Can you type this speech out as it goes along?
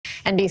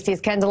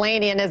NBC's Ken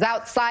Dilanian is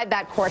outside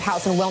that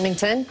courthouse in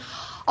Wilmington.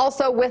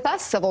 Also with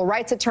us, civil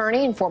rights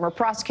attorney and former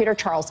prosecutor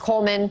Charles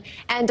Coleman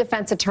and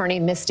defense attorney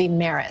Misty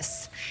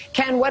Marris.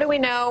 Ken, what do we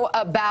know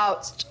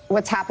about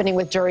what's happening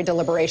with jury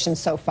deliberations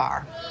so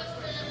far?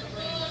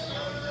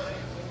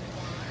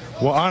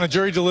 Well, Ana,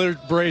 jury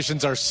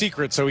deliberations are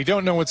secret, so we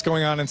don't know what's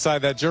going on inside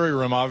that jury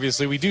room,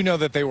 obviously. We do know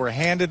that they were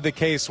handed the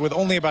case with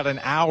only about an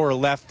hour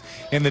left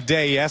in the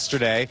day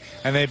yesterday,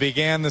 and they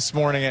began this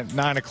morning at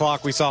 9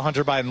 o'clock. We saw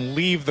Hunter Biden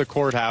leave the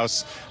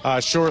courthouse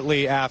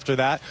shortly after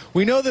that.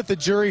 We know that the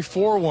jury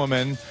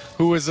forewoman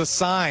who was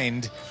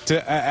assigned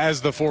to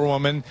as the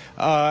forewoman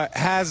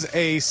has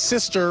a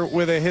sister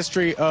with a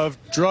history of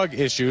drug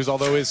issues,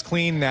 although is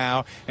clean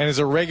now, and is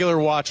a regular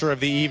watcher of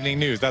the evening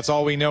news. That's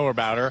all we know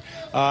about her.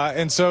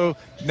 And so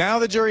now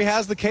the jury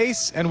has the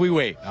case, and we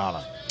wait,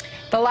 Ana.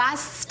 The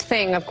last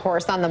thing, of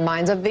course, on the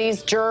minds of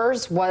these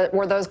jurors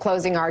were those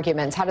closing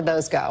arguments. How did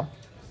those go?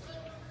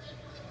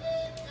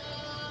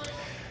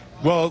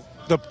 Well,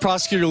 the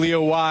prosecutor,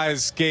 Leo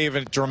Wise, gave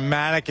a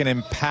dramatic and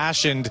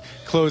impassioned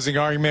closing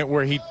argument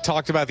where he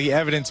talked about the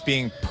evidence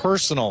being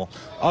personal,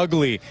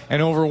 ugly,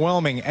 and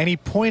overwhelming. And he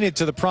pointed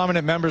to the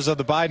prominent members of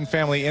the Biden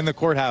family in the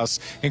courthouse,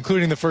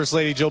 including the First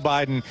Lady, Jill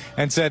Biden,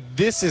 and said,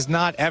 this is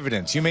not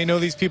evidence. You may know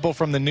these people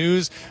from the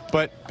news,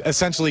 but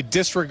essentially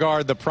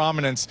disregard the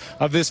prominence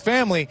of this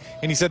family.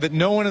 And he said that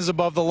no one is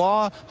above the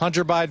law.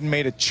 Hunter Biden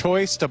made a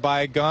choice to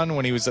buy a gun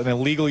when he was an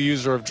illegal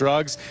user of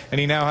drugs, and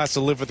he now has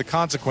to live with the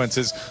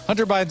consequences.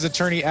 Hunter Biden's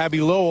attorney,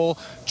 Abby Lowell,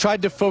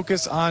 tried to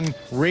focus on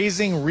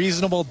raising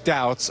reasonable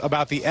doubts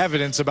about the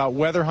evidence about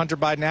whether Hunter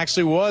Biden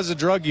actually was a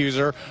drug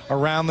user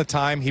around the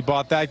time he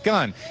bought that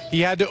gun.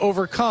 He had to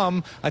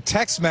overcome a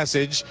text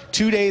message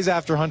 2 days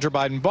after Hunter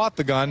Biden bought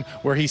the gun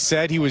where he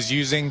said he was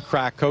using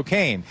crack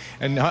cocaine.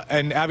 And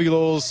Abby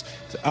Lowell's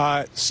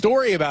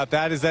story about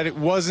that is that it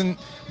wasn't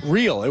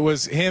real. It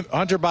was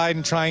Hunter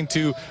Biden trying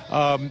to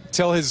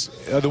tell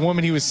the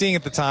woman he was seeing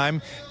at the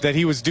time that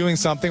he was doing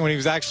something when he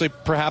was actually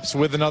perhaps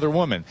with another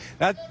woman.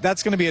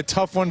 That's going to be a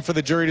tough one for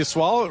the jury to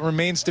swallow. It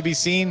remains to be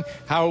seen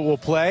how it will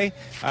play,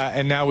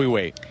 and now we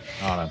wait.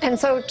 Ana. And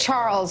so,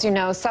 Charles, you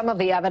know, some of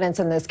the evidence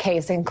in this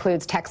case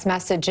includes text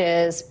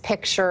messages,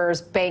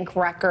 pictures, bank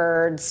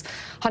records,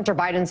 Hunter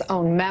Biden's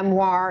own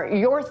memoir.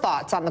 Your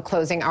thoughts on the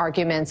closing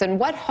arguments, and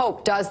what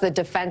hope does the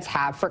defense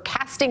have for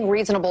casting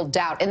reasonable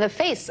doubt in the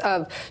face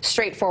of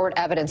straightforward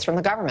evidence from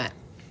the government?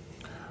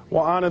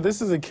 Well, Ana,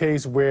 this is a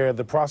case where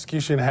the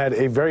prosecution had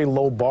a very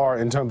low bar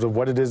in terms of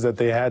what it is that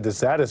they had to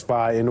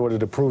satisfy in order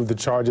to prove the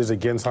charges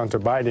against Hunter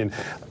Biden.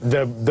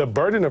 The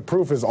burden of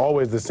proof is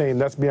always the same.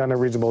 That's beyond a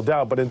reasonable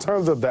doubt. But in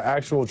terms of the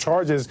actual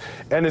charges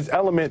and its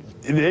element,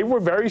 they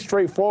were very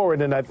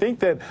straightforward. And I think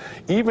that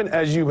even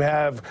as you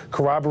have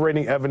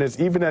corroborating evidence,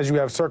 even as you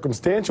have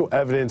circumstantial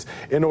evidence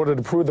in order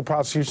to prove the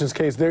prosecution's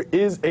case, there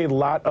is a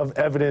lot of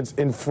evidence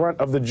in front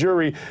of the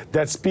jury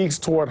that speaks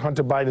toward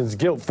Hunter Biden's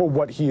guilt for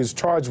what he is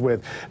charged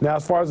with. Now,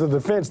 as far as the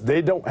defense,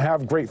 they don't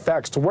have great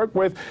facts to work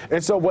with.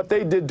 And so what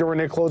they did during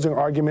their closing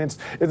arguments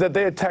is that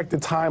they attacked the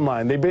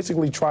timeline. They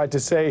basically tried to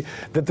say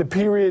that the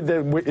period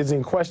that is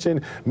in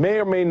question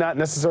may or may not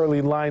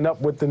necessarily line up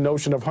with the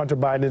notion of Hunter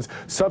Biden's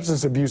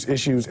substance abuse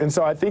issues. And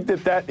so I think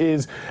that that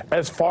is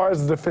as far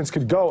as the defense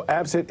could go,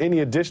 absent any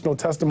additional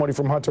testimony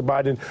from Hunter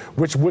Biden,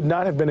 which would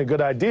not have been a good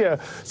idea.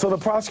 So the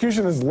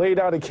prosecution has laid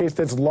out a case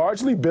that's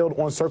largely built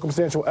on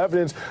circumstantial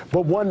evidence,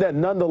 but one that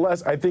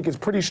nonetheless I think is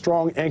pretty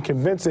strong and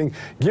convincing,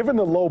 given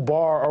the low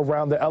bar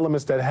around the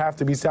elements that have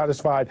to be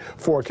satisfied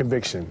for a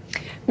conviction.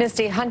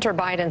 Misty, Hunter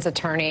Biden's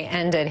attorney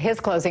ended his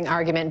closing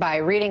argument by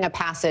reading a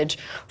passage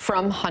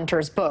from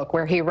Hunter's book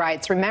where he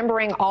writes,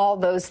 "Remembering all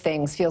those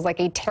things feels like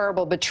a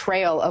terrible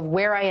betrayal of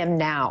where I am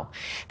now.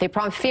 They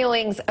prompt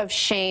feelings of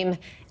shame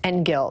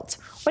and guilt."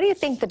 What do you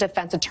think the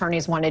defense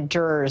attorneys wanted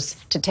jurors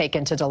to take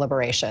into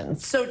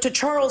deliberations? So to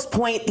Charles'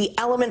 point, the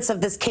elements of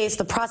this case,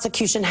 the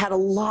prosecution had a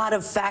lot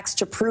of facts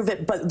to prove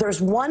it, but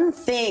there's one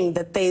thing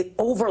that they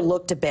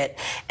overlooked a bit,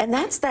 and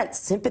that's that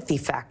sympathy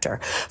factor.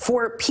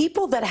 For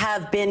people that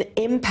have been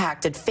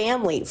impacted,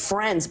 family,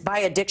 friends, by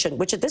addiction,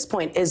 which at this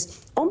point is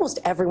almost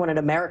everyone in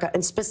America,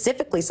 and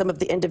specifically some of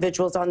the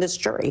individuals on this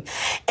jury.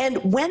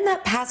 And when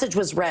that passage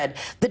was read,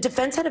 the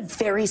defense had a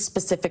very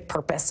specific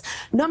purpose.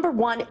 Number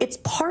one, it's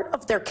part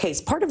of their case.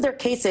 Part of their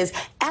case is,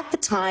 at the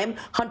time,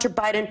 Hunter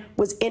Biden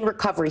was in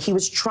recovery. He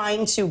was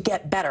trying to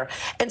get better.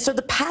 And so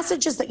the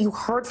passages that you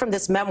heard from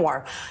this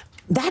memoir,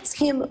 that's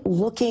him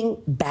looking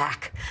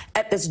back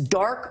at this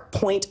dark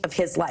point of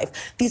his life.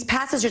 These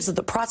passages that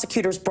the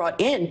prosecutors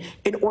brought in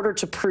order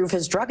to prove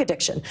his drug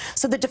addiction.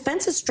 So the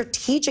defense is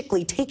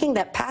strategically taking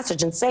that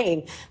passage and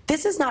saying,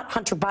 this is not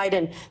Hunter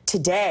Biden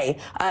today.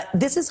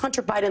 This is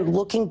Hunter Biden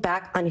looking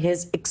back on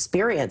his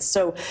experience.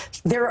 So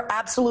there are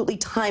absolutely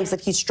times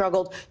that he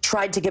struggled,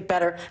 tried to get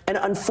better, and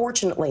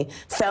unfortunately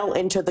fell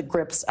into the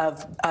grips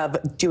of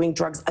doing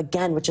drugs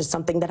again, which is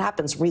something that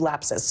happens,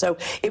 relapses. So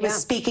it was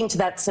speaking to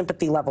that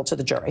sympathy level to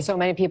the jury. So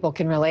many people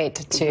can relate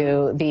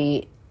to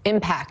the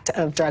impact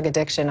of drug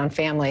addiction on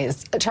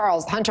families.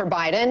 Charles, Hunter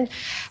Biden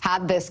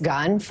had this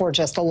gun for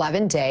just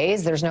 11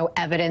 days. There's no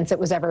evidence it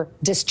was ever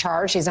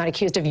discharged. He's not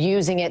accused of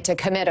using it to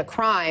commit a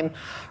crime.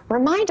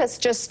 Remind us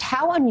just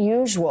how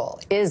unusual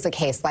is a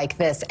case like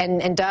this,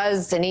 and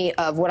does any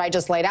of what I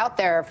just laid out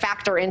there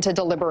factor into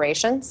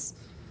deliberations?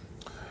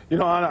 You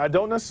know, Ana, I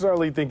don't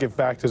necessarily think it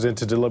factors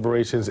into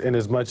deliberations in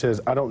as much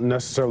as I don't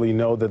necessarily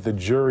know that the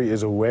jury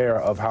is aware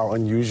of how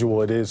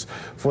unusual it is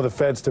for the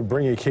feds to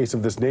bring a case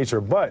of this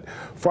nature. But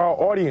for our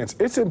audience,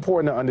 it's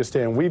important to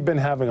understand we've been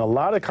having a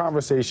lot of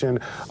conversation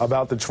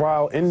about the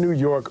trial in New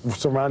York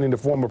surrounding the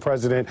former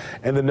president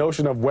and the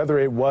notion of whether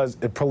it was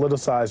a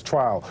politicized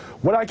trial.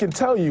 What I can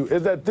tell you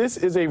is that this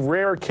is a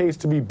rare case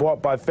to be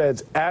brought by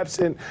feds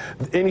absent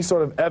any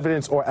sort of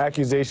evidence or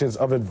accusations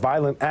of a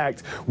violent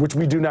act, which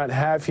we do not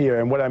have here.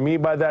 And what I mean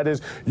by that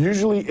is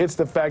usually it's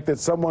the fact that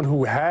someone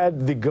who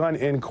had the gun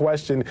in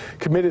question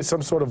committed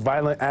some sort of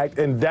violent act,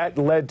 and that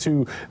led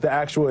to the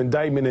actual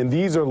indictment. And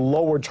these are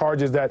lower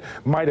charges that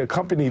might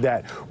accompany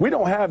that. We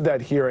don't have that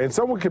here. And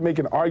someone could make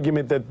an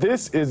argument that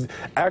this is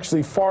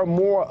actually far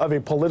more of a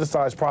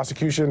politicized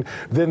prosecution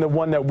than the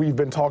one that we've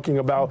been talking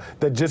about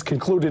that just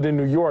concluded in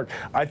New York.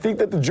 I think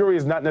that the jury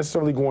is not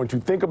necessarily going to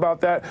think about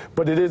that,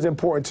 but it is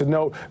important to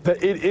note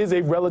that it is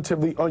a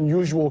relatively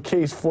unusual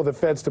case for the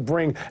feds to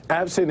bring,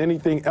 absent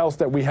anything else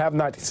that we have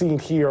not seen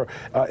here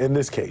in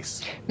this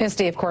case.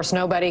 Misty, of course,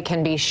 nobody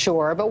can be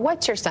sure, but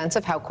what's your sense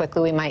of how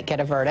quickly we might get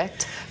a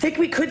verdict? I think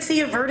we could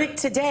see a verdict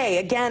today.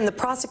 Again, the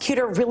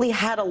prosecutor really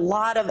had a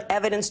lot of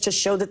evidence to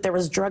show that there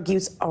was drug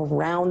use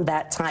around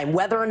that time,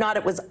 whether or not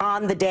it was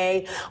on the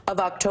day of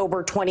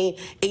October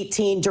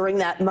 2018 during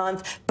that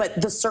month, but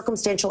the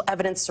circumstantial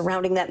evidence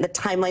surrounding that and the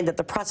timeline that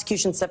the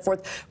prosecution set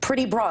forth,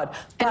 pretty broad.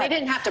 And they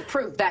didn't have to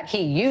prove that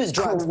he used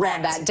drugs on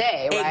that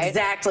day, right?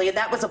 Exactly, and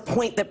that was a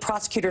point that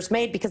prosecutors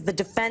made because the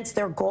defense,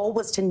 their goal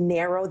was to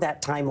narrow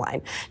that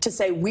timeline, to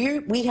say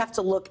we have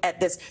to look at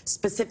this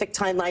specific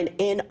timeline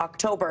in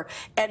October.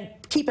 And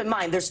keep in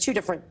mind, there's two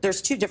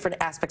different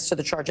aspects to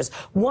the charges.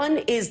 One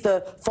is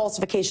the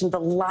falsification, the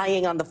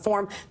lying on the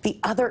form. The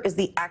other is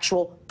the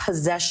actual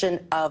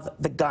possession of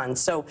the gun.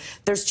 So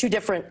there's two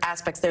different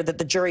aspects there that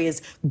the jury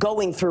is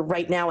going through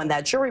right now in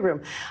that jury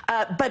room.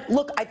 But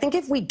look, I think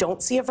if we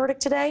don't see a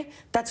verdict today,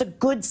 that's a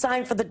good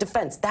sign for the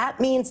defense. That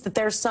means that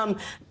there's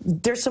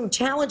some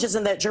challenges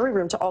in that jury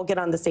room to all get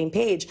on the same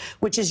page,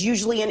 which is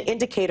usually an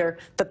indicator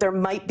that there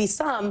might be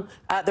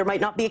there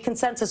might not be a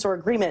consensus or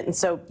agreement, and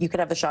so you could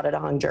have a shot at a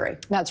hung jury.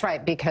 That's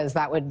right, because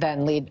that would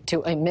then lead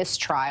to a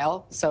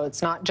mistrial. So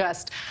it's not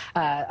just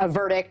a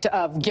verdict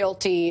of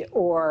guilty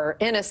or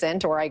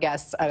innocent, or I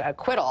guess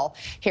acquittal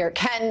here.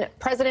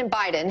 President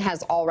Biden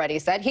has already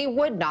said he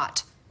would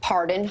not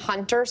pardon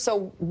Hunter.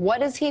 So what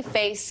does he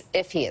face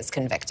if he is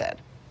convicted?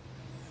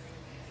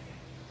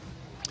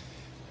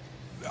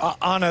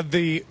 Ana,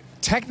 the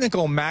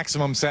technical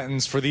maximum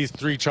sentence for these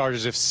three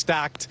charges, if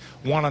stacked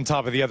one on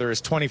top of the other, is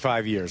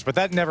 25 years. But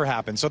that never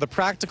happened. So the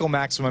practical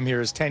maximum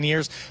here is 10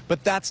 years.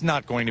 But that's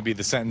not going to be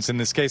the sentence in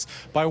this case.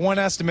 By one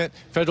estimate,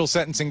 federal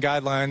sentencing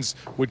guidelines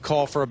would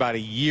call for about a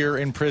year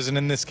in prison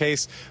in this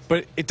case.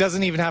 But it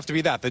doesn't even have to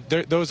be that.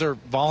 Those are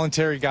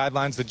voluntary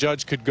guidelines. The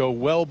judge could go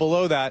well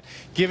below that,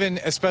 given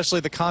especially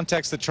the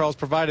context that Charles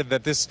provided,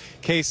 that this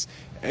case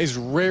is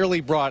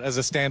rarely brought as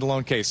a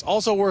standalone case.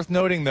 Also worth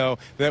noting, though,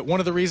 that one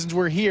of the reasons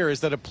we're here is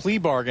that a plea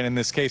bargain in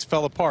this case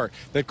fell apart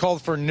that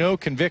called for no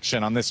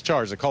conviction on this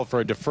charge. It called for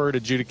a deferred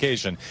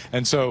adjudication.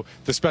 And so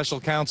the special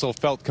counsel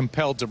felt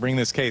compelled to bring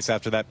this case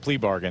after that plea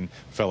bargain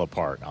fell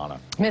apart. Ana.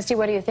 Misty,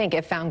 what do you think?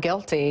 If found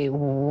guilty,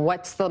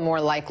 what's the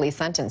more likely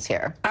sentence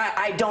here?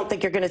 I don't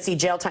think you're going to see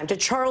jail time. To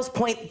Charles'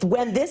 point,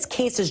 when this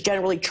case is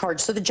generally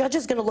charged, so the judge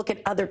is going to look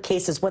at other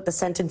cases, what the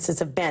sentences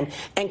have been,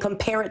 and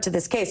compare it to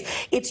this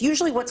case. It's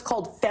usually what's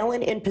called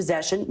felon in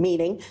possession,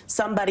 meaning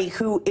somebody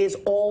who is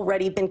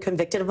already been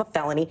convicted of a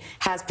felony,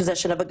 has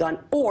possession of a gun,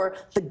 or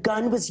the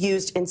gun was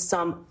used in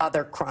some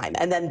other crime,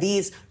 and then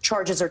these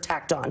charges are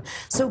tacked on.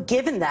 So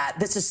given that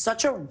this is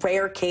such a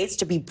rare case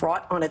to be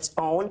brought on its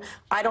own,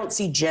 I don't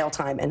see jail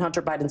time in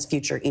Hunter Biden's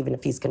future, even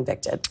if he's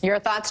convicted. Your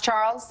thoughts,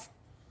 Charles?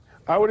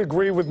 I would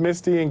agree with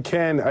Misty and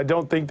Ken. I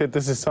don't think that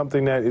this is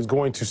something that is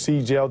going to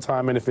see jail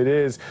time, and if it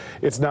is,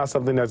 it's not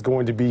something that's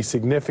going to be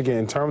significant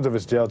in terms of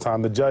its jail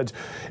time. The judge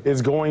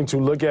is going to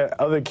look at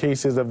other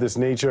cases of this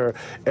nature,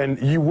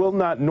 and you will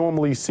not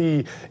normally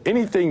see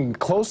anything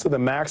close to the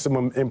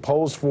maximum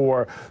imposed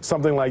for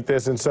something like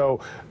this. And so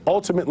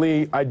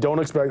ultimately, I don't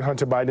expect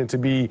Hunter Biden to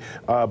be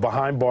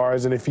behind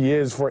bars, and if he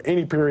is for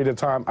any period of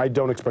time, I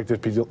don't expect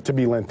it to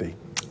be lengthy.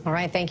 All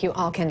right, thank you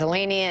all,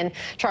 Dilanian,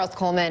 Charles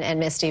Coleman, and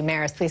Misty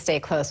Marris. Please stay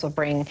close. We'll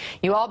bring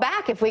you all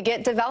back if we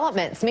get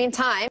developments.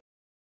 Meantime,